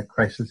lifetime, the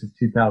crisis of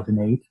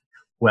 2008.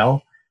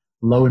 Well,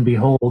 lo and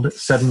behold,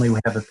 suddenly we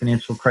have a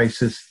financial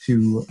crisis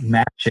to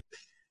match it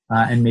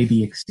and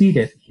maybe exceed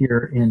it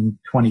here in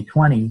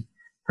 2020,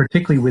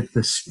 particularly with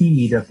the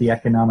speed of the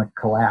economic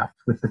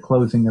collapse, with the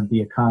closing of the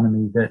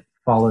economy that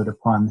followed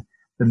upon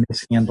the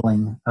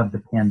mishandling of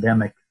the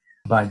pandemic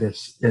by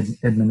this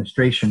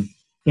administration.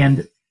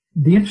 And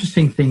the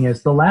interesting thing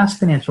is the last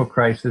financial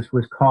crisis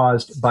was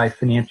caused by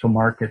financial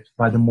markets,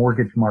 by the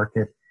mortgage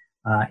market,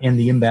 and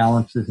the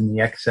imbalances and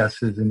the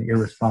excesses and the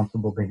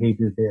irresponsible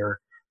behavior there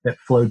that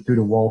flowed through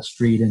to Wall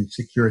Street and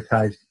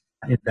securitized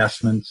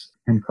investments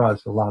and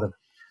caused a lot of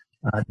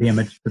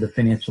damage to the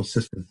financial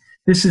system.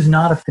 This is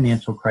not a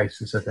financial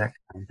crisis of that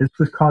kind. This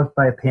was caused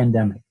by a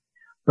pandemic.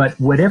 But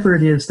whatever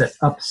it is that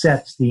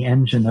upsets the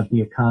engine of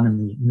the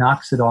economy,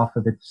 knocks it off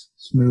of its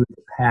smooth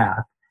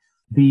path,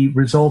 the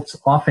results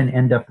often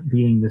end up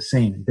being the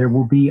same. There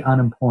will be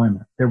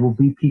unemployment. There will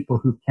be people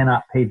who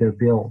cannot pay their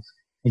bills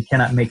and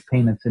cannot make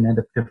payments and end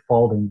up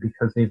defaulting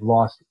because they've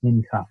lost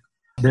income.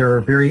 There are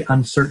very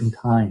uncertain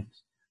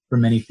times for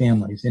many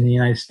families. In the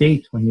United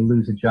States, when you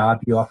lose a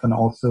job, you often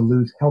also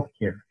lose health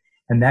care,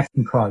 and that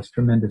can cause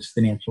tremendous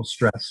financial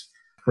stress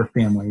for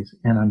families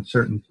and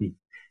uncertainty.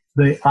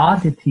 The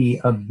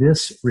oddity of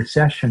this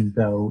recession,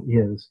 though,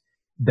 is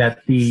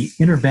that the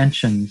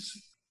interventions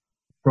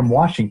from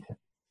Washington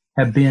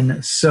have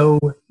been so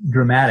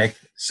dramatic,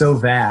 so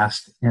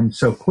vast, and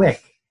so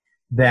quick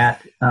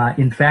that,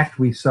 in fact,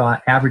 we saw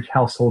average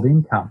household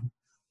income,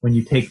 when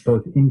you take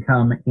both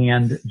income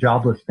and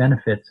jobless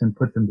benefits and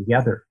put them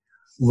together,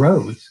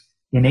 rose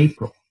in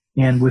April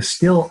and was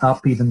still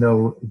up, even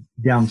though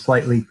down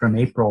slightly from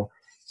April,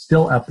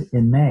 still up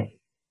in May.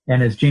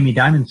 And as Jamie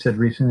Dimon said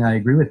recently, I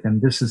agree with him,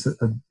 this is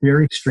a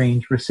very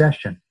strange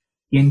recession.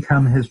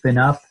 Income has been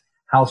up,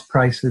 house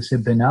prices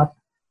have been up.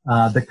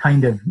 The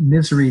kind of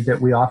misery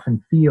that we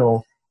often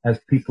feel as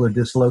people are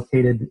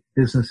dislocated,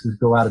 businesses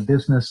go out of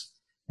business,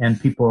 and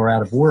people are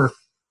out of work,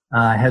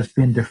 has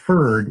been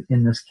deferred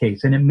in this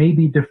case. And it may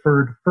be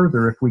deferred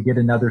further if we get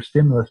another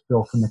stimulus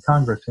bill from the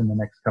Congress in the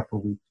next couple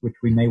of weeks, which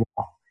we may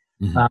want.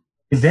 Mm-hmm.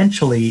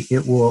 Eventually,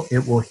 it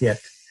will hit,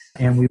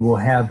 and we will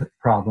have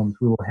problems.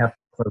 We will have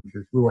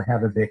closures. We will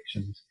have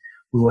evictions.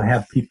 We will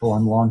have people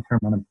on long-term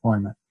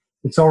unemployment.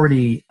 It's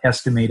already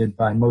estimated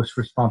by most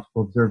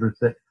responsible observers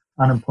that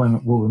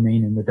unemployment will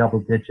remain in the double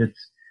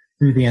digits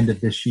through the end of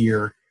this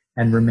year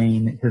and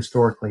remain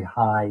historically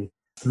high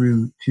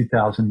through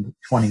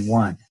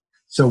 2021.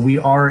 So we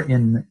are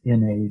in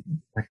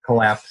a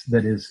collapse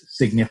that is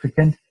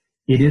significant.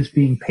 It is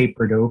being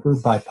papered over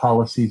by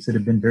policies that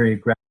have been very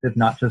aggressive,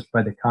 not just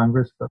by the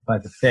Congress, but by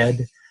the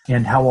Fed.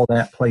 And how all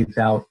that plays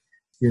out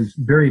is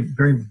very,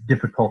 very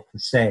difficult to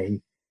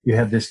say. You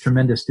have this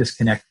tremendous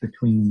disconnect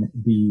between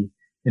the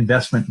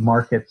investment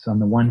markets on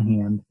the one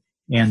hand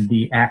and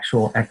the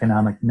actual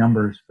economic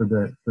numbers for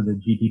the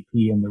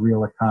GDP and the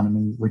real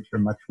economy, which are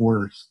much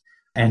worse.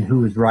 And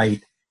who is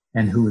right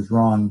and who is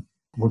wrong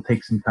will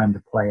take some time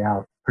to play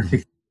out,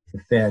 particularly the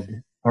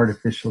Fed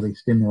artificially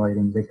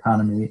stimulating the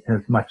economy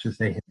as much as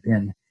they have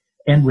been,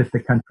 and with the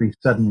country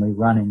suddenly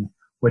running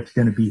what's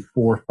going to be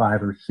 $4,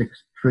 $5, or $6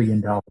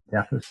 trillion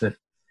deficit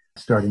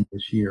starting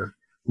this year,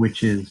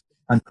 which is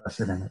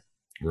unprecedented.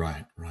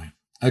 Right.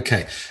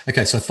 Okay.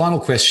 So final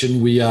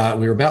question.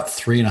 We're about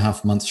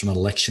 3.5 months from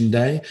election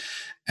day,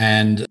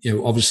 and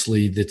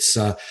obviously that's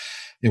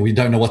we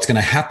don't know what's going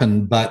to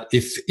happen. But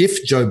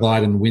if Joe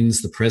Biden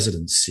wins the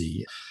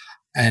presidency,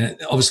 and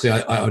obviously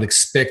I would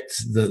expect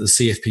the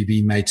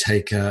CFPB may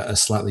take a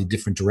slightly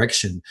different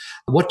direction.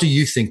 What do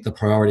you think the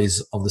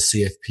priorities of the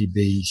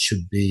CFPB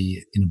should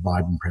be in a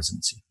Biden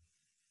presidency?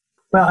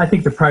 Well, I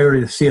think the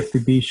priority of the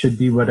CFPB should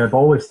be what I've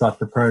always thought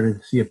the priority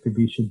of the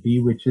CFPB should be,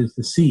 which is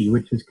the C,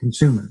 which is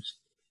consumers.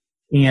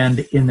 And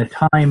in the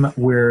time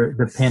where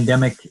the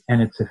pandemic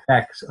and its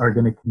effects are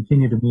going to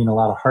continue to mean a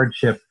lot of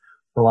hardship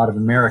for a lot of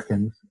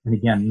Americans, and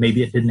again,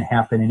 maybe it didn't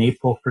happen in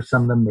April for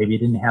some of them, maybe it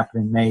didn't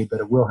happen in May,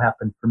 but it will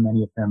happen for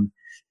many of them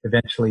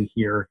eventually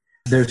here.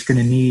 There's going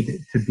to need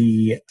to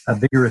be a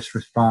vigorous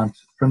response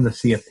from the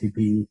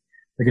CFPB.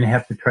 They're going to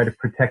have to try to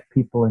protect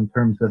people in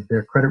terms of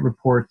their credit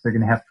reports. They're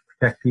going to have to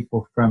protect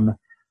people from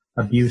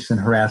abuse and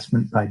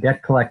harassment by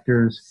debt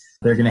collectors.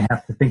 They're going to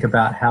have to think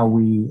about how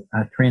we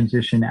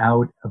transition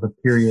out of a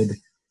period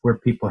where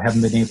people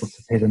haven't been able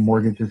to pay their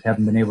mortgages,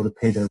 haven't been able to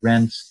pay their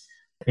rents,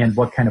 and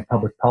what kind of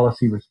public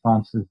policy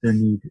responses there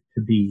need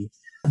to be.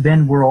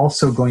 Then we're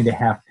also going to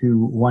have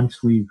to,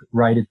 once we've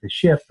righted the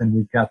ship and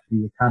we've got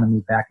the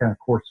economy back on a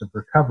course of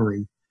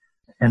recovery,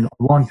 and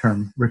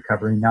long-term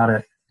recovery, not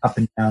a up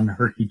and down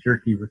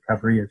herky-jerky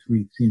recovery as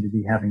we seem to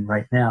be having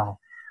right now,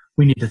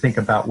 we need to think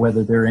about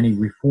whether there are any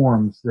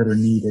reforms that are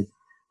needed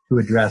to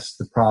address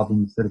the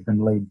problems that have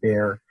been laid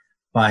bare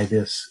by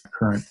this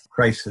current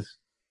crisis.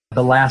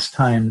 The last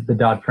time the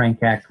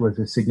Dodd-Frank Act was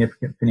a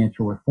significant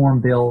financial reform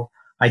bill.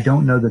 I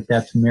don't know that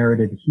that's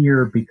merited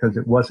here because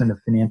it wasn't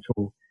a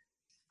financial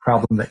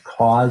problem that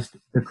caused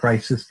the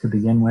crisis to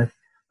begin with.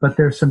 But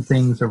there's some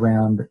things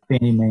around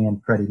Fannie Mae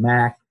and Freddie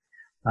Mac.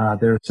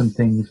 There are some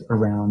things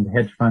around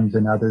hedge funds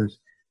and others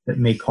that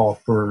may call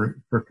for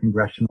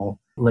congressional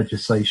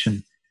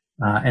legislation.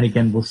 And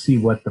again, we'll see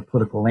what the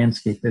political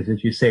landscape is.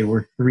 As you say,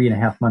 we're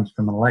 3.5 months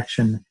from an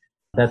election.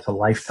 That's a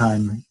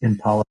lifetime in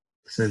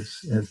politics,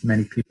 as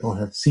many people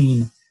have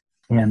seen.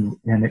 And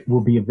it will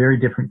be a very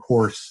different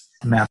course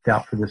mapped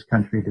out for this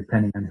country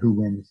depending on who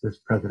wins this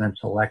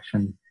presidential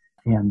election.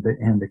 And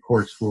the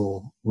course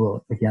will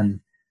again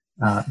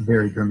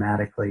vary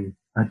dramatically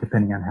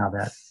depending on how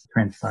that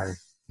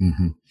transpires.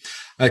 Mm-hmm.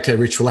 Okay,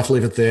 Rich, we'll have to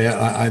leave it there.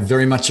 I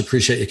very much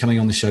appreciate you coming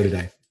on the show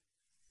today.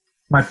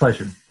 My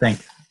pleasure.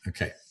 Thanks.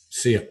 Okay,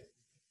 see you.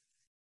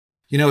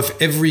 You know,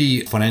 if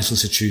every financial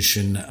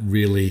institution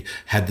really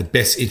had the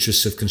best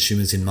interests of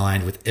consumers in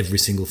mind with every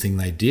single thing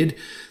they did,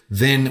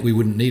 then we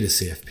wouldn't need a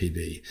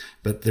CFPB.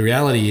 But the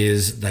reality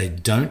is they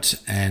don't.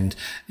 And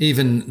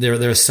even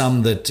there are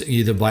some that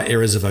either by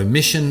errors of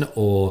omission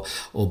or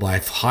by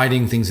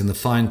hiding things in the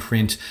fine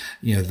print,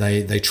 you know,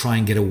 they try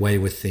and get away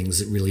with things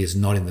that really is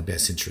not in the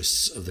best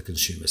interests of the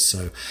consumers.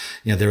 So,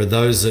 you know, there are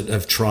those that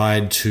have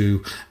tried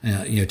to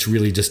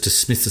really just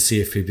dismiss the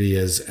CFPB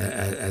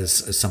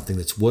as something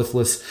that's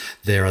worthless.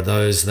 There are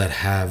those that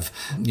have,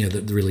 you know,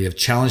 that really have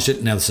challenged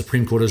it. Now the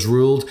Supreme Court has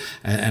ruled,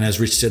 and as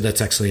Rich said,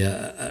 that's actually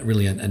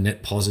really a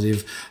net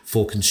positive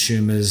for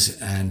consumers.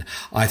 And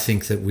I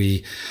think that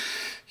it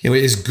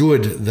is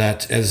good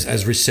that,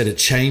 as Rich said, it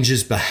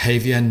changes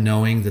behavior,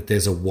 knowing that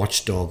there's a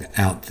watchdog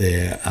out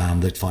there,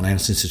 that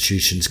financial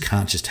institutions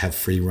can't just have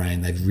free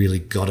rein. They've really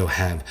got to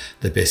have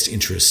the best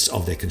interests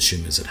of their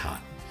consumers at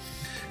heart.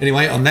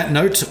 Anyway, on that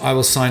note, I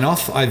will sign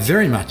off. I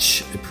very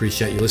much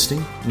appreciate you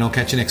listening, and I'll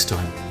catch you next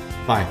time.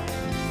 Bye.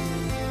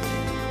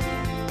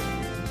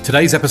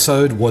 Today's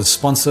episode was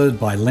sponsored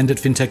by Lend It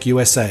Fintech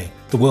USA.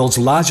 The world's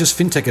largest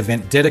fintech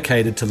event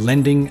dedicated to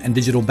lending and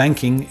digital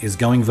banking is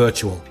going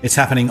virtual. It's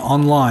happening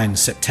online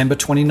September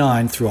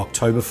 29 through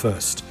October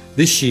 1st.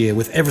 This year,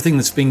 with everything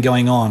that's been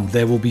going on,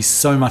 there will be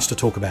so much to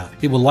talk about.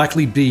 It will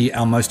likely be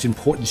our most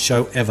important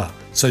show ever.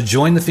 So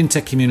join the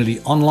fintech community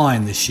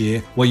online this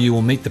year, where you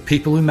will meet the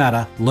people who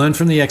matter, learn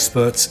from the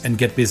experts, and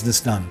get business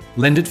done.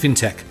 Lend It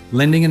Fintech,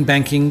 lending and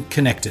banking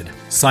connected.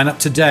 Sign up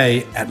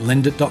today at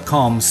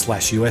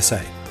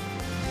lendit.com/USA.